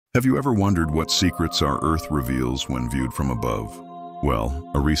Have you ever wondered what secrets our Earth reveals when viewed from above? Well,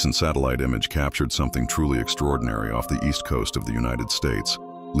 a recent satellite image captured something truly extraordinary off the east coast of the United States,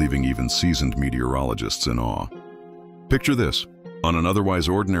 leaving even seasoned meteorologists in awe. Picture this. On an otherwise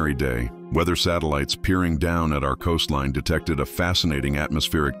ordinary day, weather satellites peering down at our coastline detected a fascinating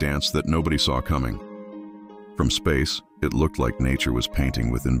atmospheric dance that nobody saw coming. From space, it looked like nature was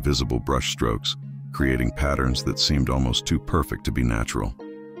painting with invisible brushstrokes, creating patterns that seemed almost too perfect to be natural.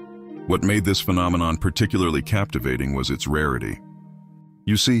 What made this phenomenon particularly captivating was its rarity.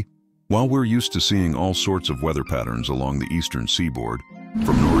 You see, while we're used to seeing all sorts of weather patterns along the eastern seaboard,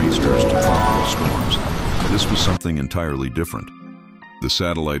 from nor'easters to tropical storms, this was something entirely different. The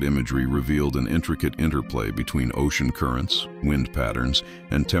satellite imagery revealed an intricate interplay between ocean currents, wind patterns,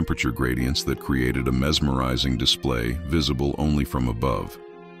 and temperature gradients that created a mesmerizing display visible only from above.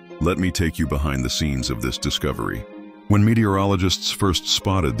 Let me take you behind the scenes of this discovery. When meteorologists first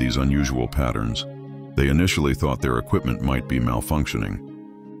spotted these unusual patterns, they initially thought their equipment might be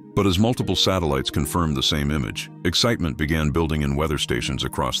malfunctioning. But as multiple satellites confirmed the same image, excitement began building in weather stations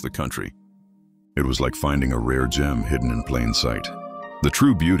across the country. It was like finding a rare gem hidden in plain sight. The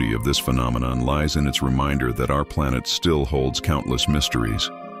true beauty of this phenomenon lies in its reminder that our planet still holds countless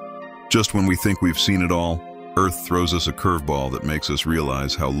mysteries. Just when we think we've seen it all, Earth throws us a curveball that makes us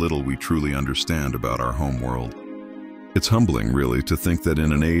realize how little we truly understand about our home world. It's humbling, really, to think that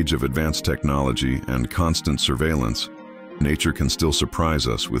in an age of advanced technology and constant surveillance, nature can still surprise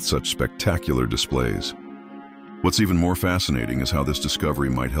us with such spectacular displays. What's even more fascinating is how this discovery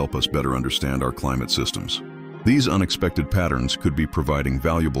might help us better understand our climate systems. These unexpected patterns could be providing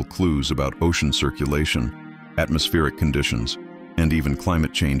valuable clues about ocean circulation, atmospheric conditions, and even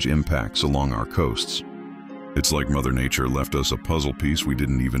climate change impacts along our coasts. It's like Mother Nature left us a puzzle piece we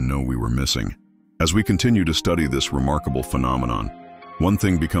didn't even know we were missing. As we continue to study this remarkable phenomenon, one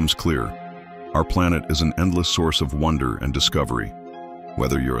thing becomes clear. Our planet is an endless source of wonder and discovery.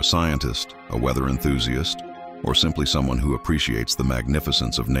 Whether you're a scientist, a weather enthusiast, or simply someone who appreciates the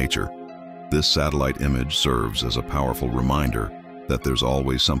magnificence of nature, this satellite image serves as a powerful reminder that there's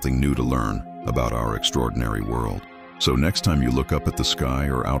always something new to learn about our extraordinary world. So next time you look up at the sky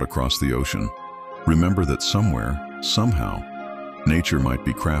or out across the ocean, remember that somewhere, somehow, nature might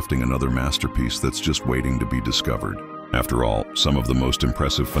be crafting another masterpiece that's just waiting to be discovered. After all, some of the most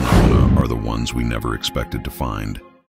impressive phenomena are the ones we never expected to find.